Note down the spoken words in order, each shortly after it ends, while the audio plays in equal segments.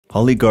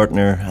Holly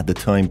Gardner, at the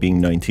time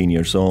being 19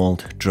 years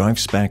old,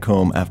 drives back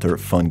home after a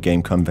fun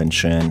game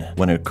convention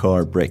when her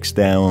car breaks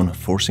down,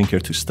 forcing her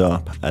to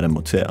stop at a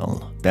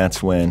motel.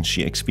 That's when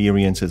she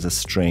experiences a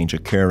strange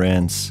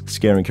occurrence,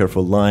 scaring her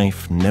for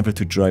life, never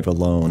to drive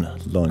alone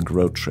long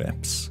road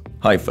trips.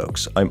 Hi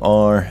folks, I'm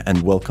R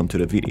and welcome to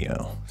the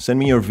video. Send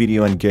me your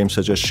video and game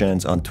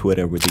suggestions on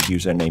Twitter with the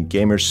username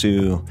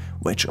GamerSault,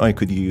 which I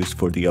could use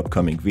for the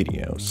upcoming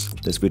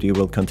videos. This video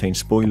will contain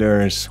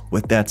spoilers.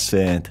 With that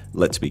said,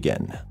 let's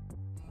begin.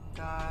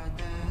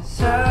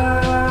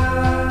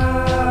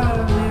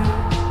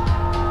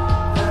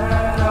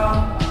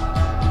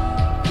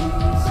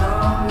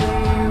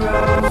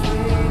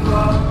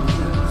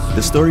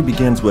 The story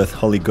begins with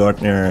Holly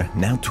Gardner,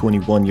 now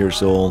 21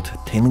 years old,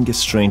 telling a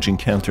strange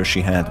encounter she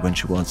had when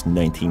she was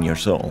 19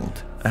 years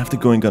old. After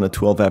going on a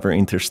 12-hour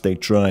interstate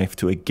drive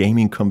to a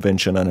gaming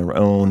convention on her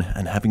own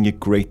and having a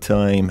great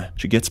time,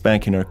 she gets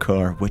back in her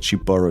car, which she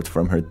borrowed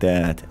from her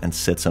dad, and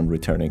sets on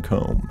returning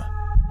home.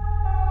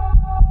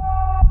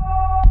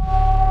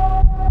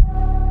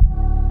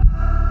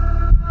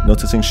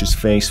 Noticing she's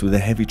faced with a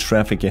heavy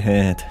traffic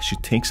ahead, she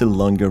takes a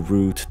longer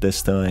route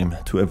this time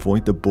to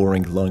avoid the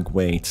boring long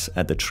waits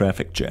at the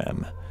traffic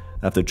jam.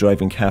 After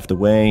driving half the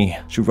way,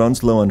 she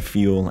runs low on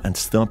fuel and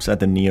stops at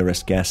the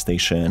nearest gas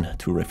station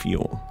to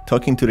refuel.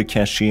 Talking to the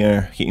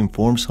cashier, he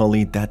informs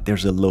Holly that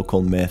there's a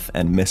local myth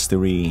and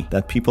mystery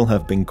that people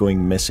have been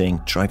going missing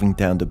driving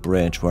down the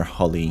bridge where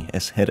Holly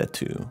is headed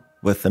to.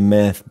 With the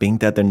myth being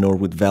that the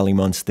Norwood Valley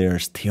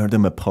monsters tear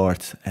them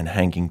apart and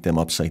hanging them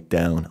upside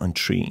down on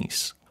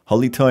trees.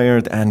 Holly,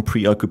 tired and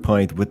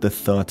preoccupied with the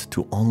thought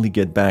to only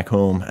get back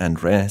home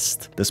and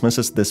rest,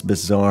 dismisses this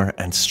bizarre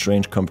and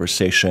strange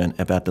conversation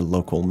about the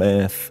local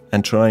myth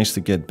and tries to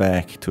get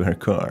back to her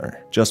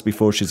car. Just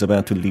before she's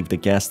about to leave the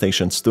gas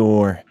station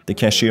store, the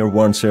cashier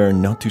warns her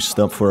not to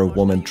stop for a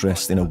woman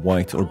dressed in a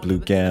white or blue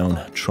gown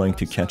trying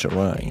to catch a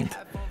ride,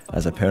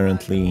 as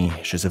apparently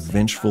she's a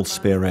vengeful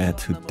spirit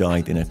who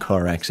died in a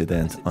car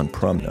accident on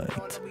prom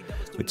night,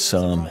 with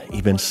some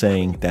even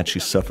saying that she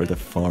suffered a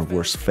far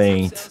worse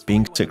fate,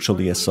 being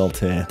sexually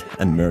assaulted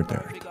and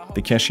murdered.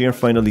 The cashier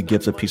finally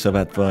gives a piece of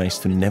advice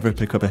to never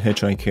pick up a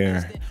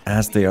hitchhiker,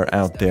 as they are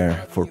out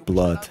there for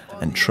blood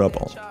and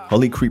trouble.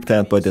 Holly, creeped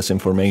out by this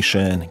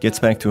information, gets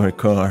back to her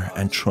car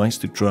and tries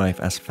to drive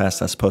as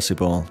fast as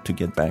possible to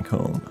get back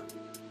home.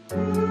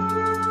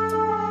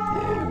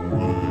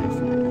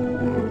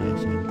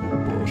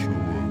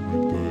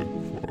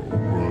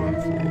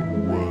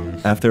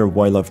 After a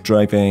while of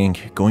driving,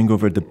 going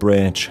over the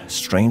bridge,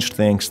 strange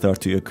things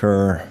start to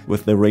occur,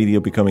 with the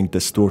radio becoming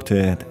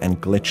distorted and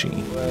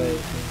glitchy.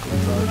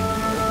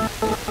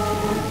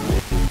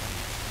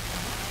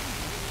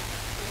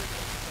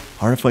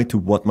 Horrified to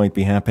what might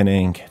be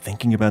happening,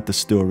 thinking about the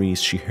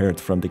stories she heard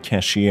from the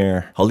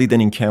cashier, Holly then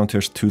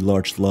encounters two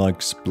large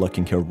logs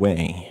blocking her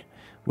way,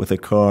 with a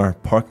car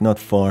parked not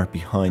far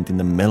behind in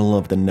the middle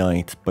of the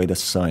night by the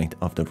side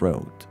of the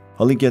road.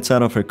 Holly gets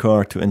out of her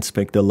car to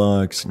inspect the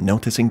logs,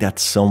 noticing that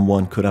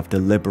someone could have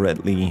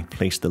deliberately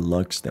placed the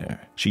logs there.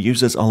 She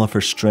uses all of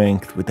her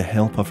strength with the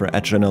help of her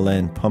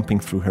adrenaline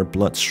pumping through her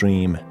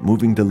bloodstream,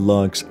 moving the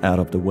logs out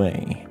of the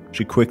way.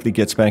 She quickly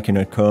gets back in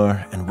her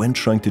car, and when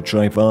trying to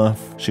drive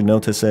off, she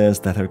notices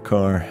that her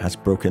car has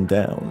broken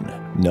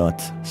down,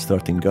 not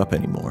starting up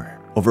anymore.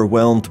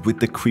 Overwhelmed with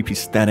the creepy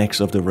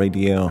statics of the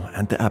radio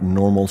and the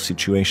abnormal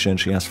situation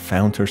she has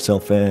found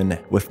herself in,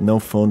 with no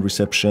phone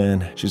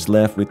reception, she's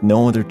left with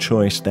no other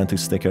choice than to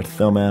stick her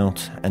thumb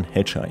out and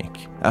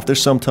hitchhike. After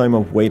some time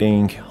of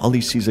waiting,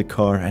 Holly sees a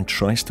car and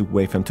tries to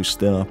wave him to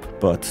stop,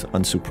 but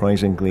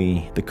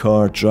unsurprisingly, the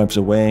car drives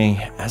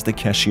away. As the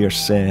cashier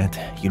said,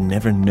 you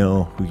never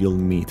know who you'll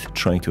meet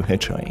trying to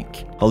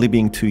hitchhike. Holly,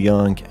 being too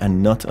young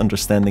and not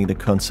understanding the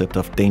concept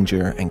of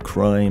danger and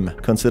crime,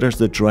 considers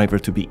the driver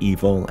to be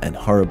evil and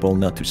horrible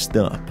not to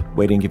stop,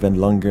 waiting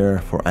even longer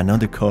for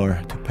another car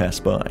to pass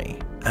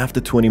by.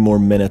 After 20 more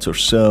minutes or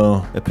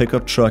so, a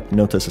pickup truck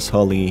notices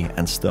Holly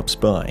and stops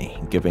by,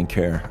 giving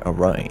her a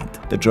ride.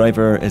 The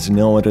driver is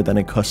no other than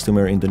a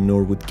customer in the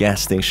Norwood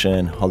gas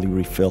station Holly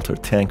refilled her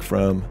tank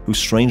from, who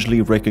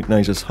strangely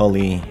recognizes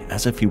Holly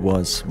as if he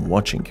was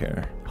watching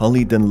her.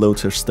 Holly then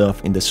loads her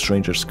stuff in the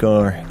stranger's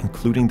car,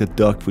 including the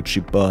dog food she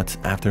bought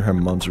after her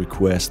mom's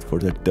request for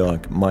their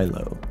dog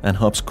Milo, and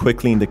hops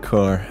quickly in the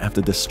car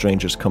after the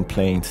stranger's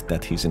complaint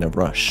that he's in a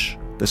rush.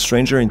 The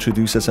stranger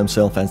introduces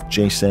himself as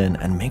Jason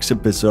and makes a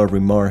bizarre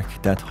remark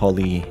that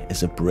Holly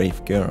is a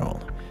brave girl,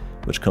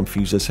 which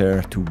confuses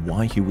her to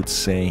why he would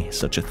say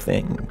such a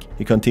thing.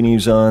 He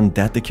continues on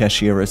that the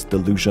cashier is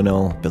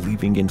delusional,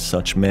 believing in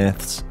such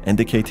myths,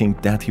 indicating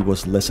that he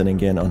was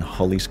listening in on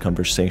Holly's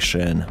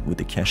conversation with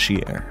the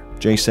cashier.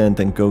 Jason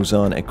then goes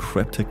on a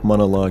cryptic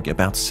monologue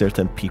about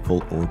certain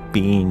people or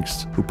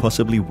beings who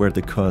possibly were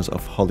the cause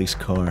of Holly's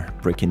car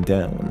breaking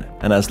down,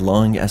 and as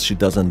long as she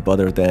doesn't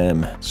bother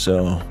them,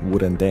 so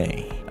wouldn't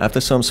they.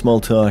 After some small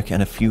talk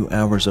and a few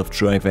hours of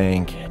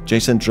driving,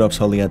 Jason drops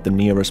Holly at the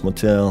nearest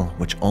motel,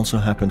 which also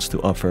happens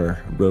to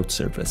offer road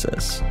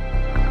services.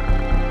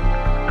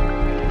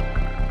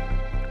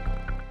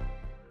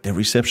 the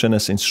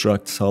receptionist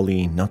instructs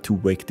Holly not to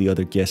wake the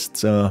other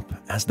guests up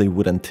as they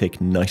wouldn't take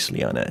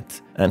nicely on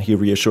it. And he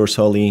reassures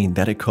Holly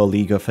that a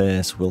colleague of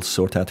his will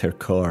sort out her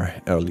car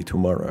early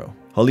tomorrow.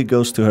 Holly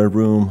goes to her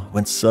room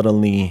when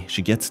suddenly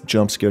she gets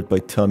jump scared by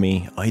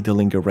Tommy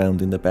idling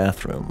around in the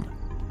bathroom.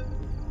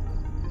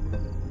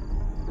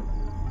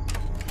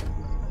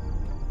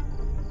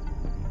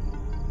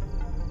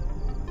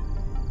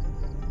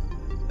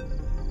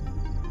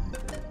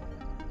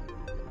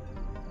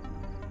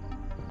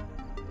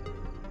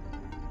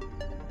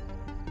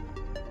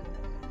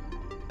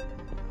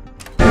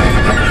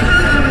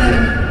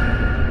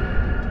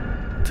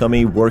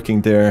 Tommy,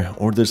 working there,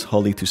 orders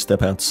Holly to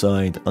step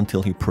outside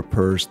until he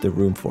prepares the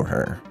room for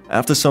her.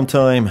 After some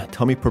time,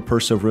 Tommy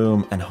prepares a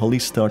room and Holly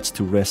starts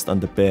to rest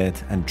on the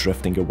bed and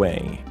drifting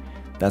away.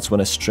 That's when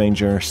a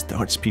stranger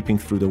starts peeping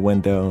through the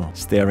window,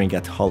 staring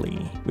at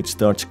Holly, which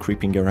starts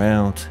creeping her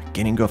out,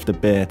 getting off the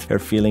bed, her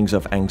feelings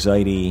of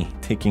anxiety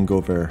taking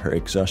over her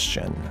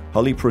exhaustion.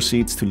 Holly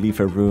proceeds to leave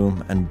her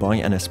room and buy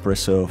an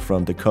espresso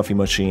from the coffee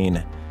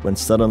machine when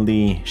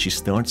suddenly she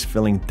starts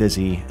feeling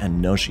dizzy and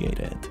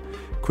nauseated,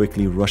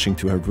 quickly rushing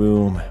to her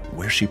room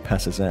where she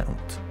passes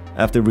out.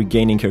 After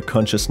regaining her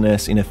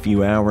consciousness in a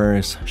few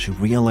hours, she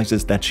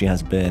realizes that she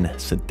has been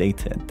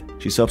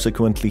sedated. She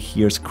subsequently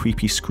hears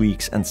creepy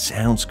squeaks and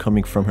sounds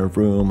coming from her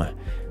room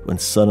when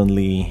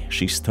suddenly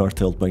she's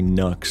startled by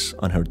knocks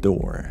on her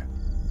door.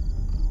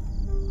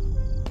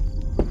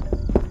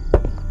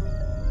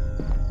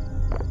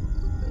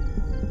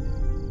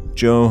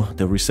 Joe,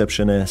 the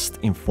receptionist,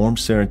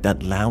 informs her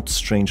that loud,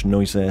 strange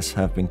noises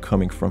have been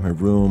coming from her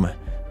room,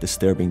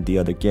 disturbing the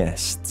other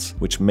guests,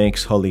 which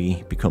makes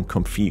Holly become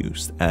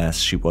confused as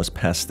she was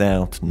passed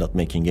out, not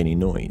making any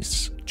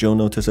noise. Joe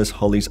notices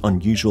Holly's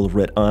unusual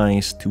red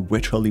eyes, to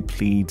which Holly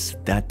pleads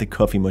that the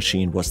coffee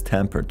machine was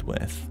tampered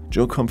with.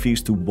 Joe,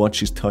 confused to what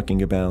she's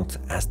talking about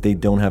as they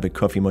don't have a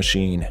coffee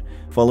machine,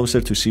 follows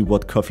her to see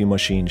what coffee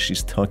machine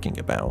she's talking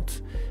about,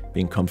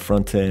 being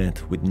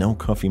confronted with no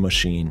coffee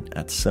machine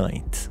at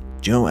sight.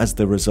 Joe, as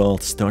the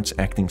result, starts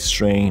acting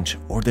strange,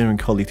 ordering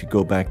Holly to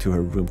go back to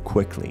her room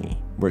quickly,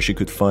 where she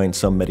could find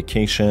some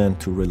medication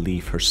to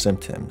relieve her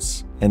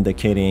symptoms,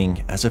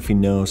 indicating as if he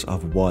knows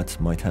of what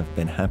might have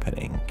been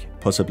happening.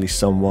 Possibly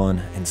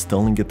someone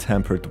installing a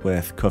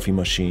tampered-with coffee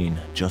machine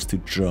just to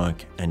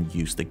drug and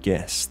use the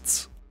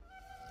guests.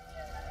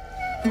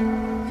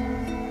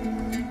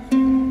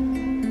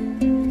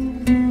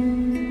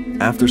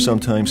 After some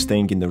time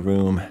staying in the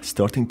room,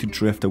 starting to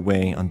drift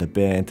away on the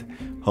bed,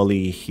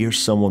 Holly hears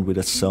someone with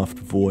a soft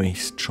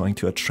voice trying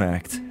to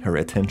attract her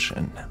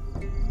attention.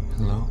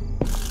 Hello?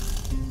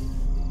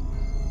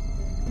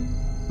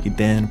 He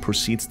then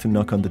proceeds to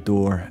knock on the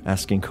door,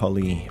 asking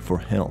Holly for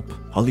help.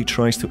 Holly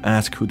tries to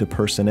ask who the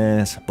person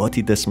is, but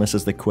he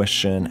dismisses the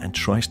question and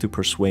tries to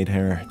persuade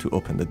her to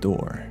open the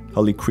door.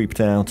 Holly,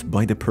 creeped out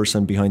by the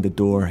person behind the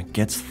door,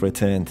 gets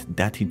threatened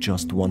that he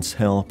just wants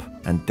help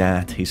and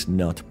that he's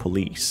not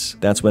police.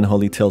 That's when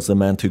Holly tells the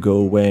man to go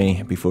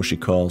away before she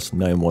calls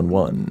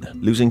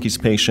 911. Losing his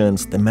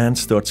patience, the man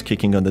starts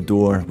kicking on the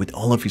door with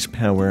all of his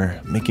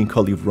power, making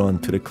Holly run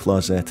to the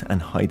closet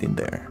and hide in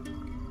there.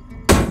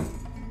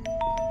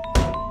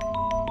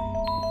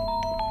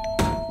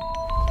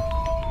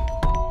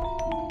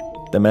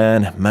 The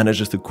man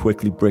manages to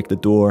quickly break the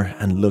door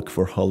and look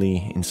for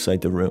Holly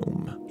inside the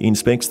room. He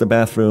inspects the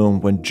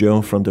bathroom when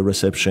Joe from the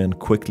reception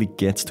quickly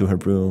gets to her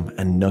room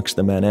and knocks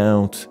the man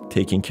out,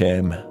 taking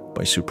him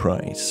by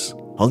surprise.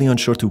 Holly,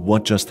 unsure to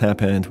what just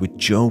happened, with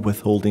Joe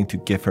withholding to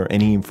give her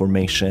any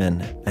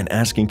information and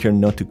asking her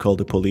not to call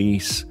the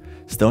police,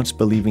 starts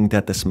believing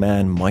that this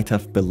man might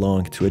have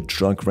belonged to a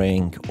drug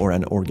ring or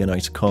an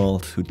organized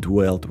cult who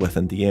dwelled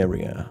within the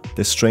area.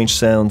 The strange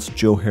sounds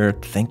Joe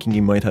heard, thinking he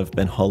might have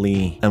been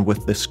Holly, and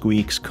with the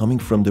squeaks coming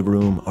from the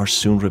room, are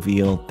soon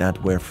revealed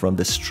that were from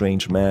the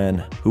strange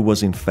man who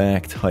was in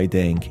fact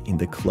hiding in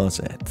the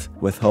closet,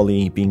 with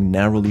Holly being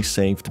narrowly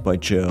saved by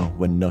Joe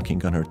when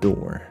knocking on her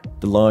door.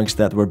 The logs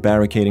that were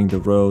barricading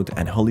the road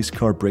and Holly's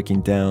car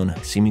breaking down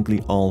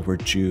seemingly all were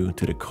due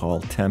to the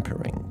call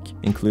tampering,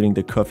 including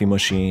the coffee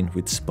machine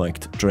with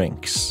spiked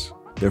drinks.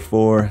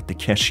 Therefore, the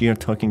cashier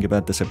talking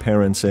about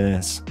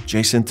disappearances,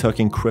 Jason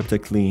talking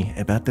cryptically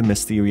about the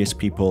mysterious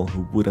people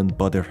who wouldn't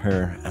bother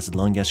her as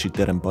long as she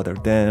didn't bother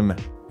them,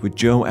 with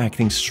Joe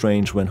acting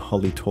strange when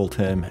Holly told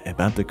him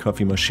about the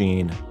coffee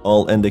machine,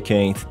 all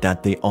indicate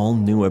that they all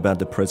knew about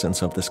the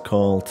presence of this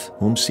cult,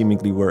 whom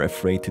seemingly were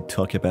afraid to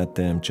talk about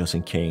them just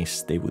in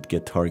case they would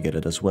get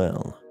targeted as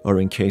well,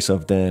 or in case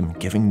of them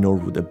giving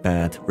Norwood a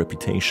bad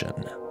reputation.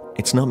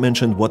 It's not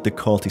mentioned what the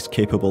cult is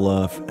capable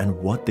of and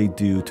what they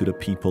do to the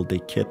people they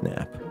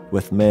kidnap,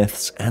 with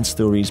myths and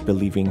stories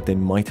believing they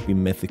might be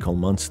mythical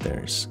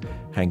monsters,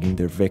 hanging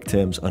their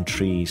victims on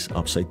trees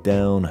upside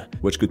down,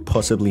 which could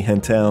possibly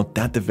hint out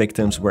that the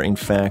victims were in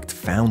fact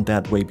found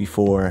that way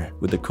before,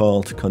 with the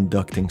cult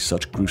conducting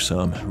such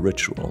gruesome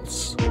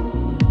rituals.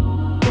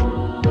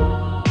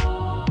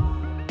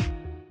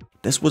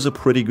 This was a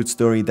pretty good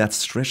story that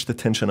stretched the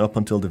tension up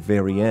until the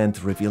very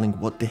end, revealing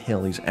what the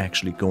hell is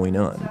actually going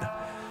on.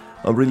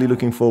 I'm really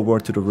looking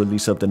forward to the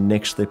release of the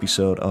next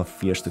episode of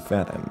Fears to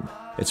Fathom.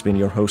 It's been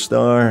your host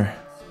R.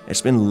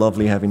 It's been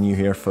lovely having you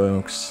here,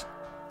 folks,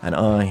 and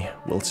I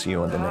will see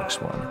you on the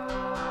next one.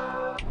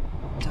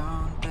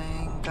 Don't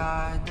think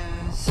I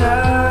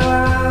deserve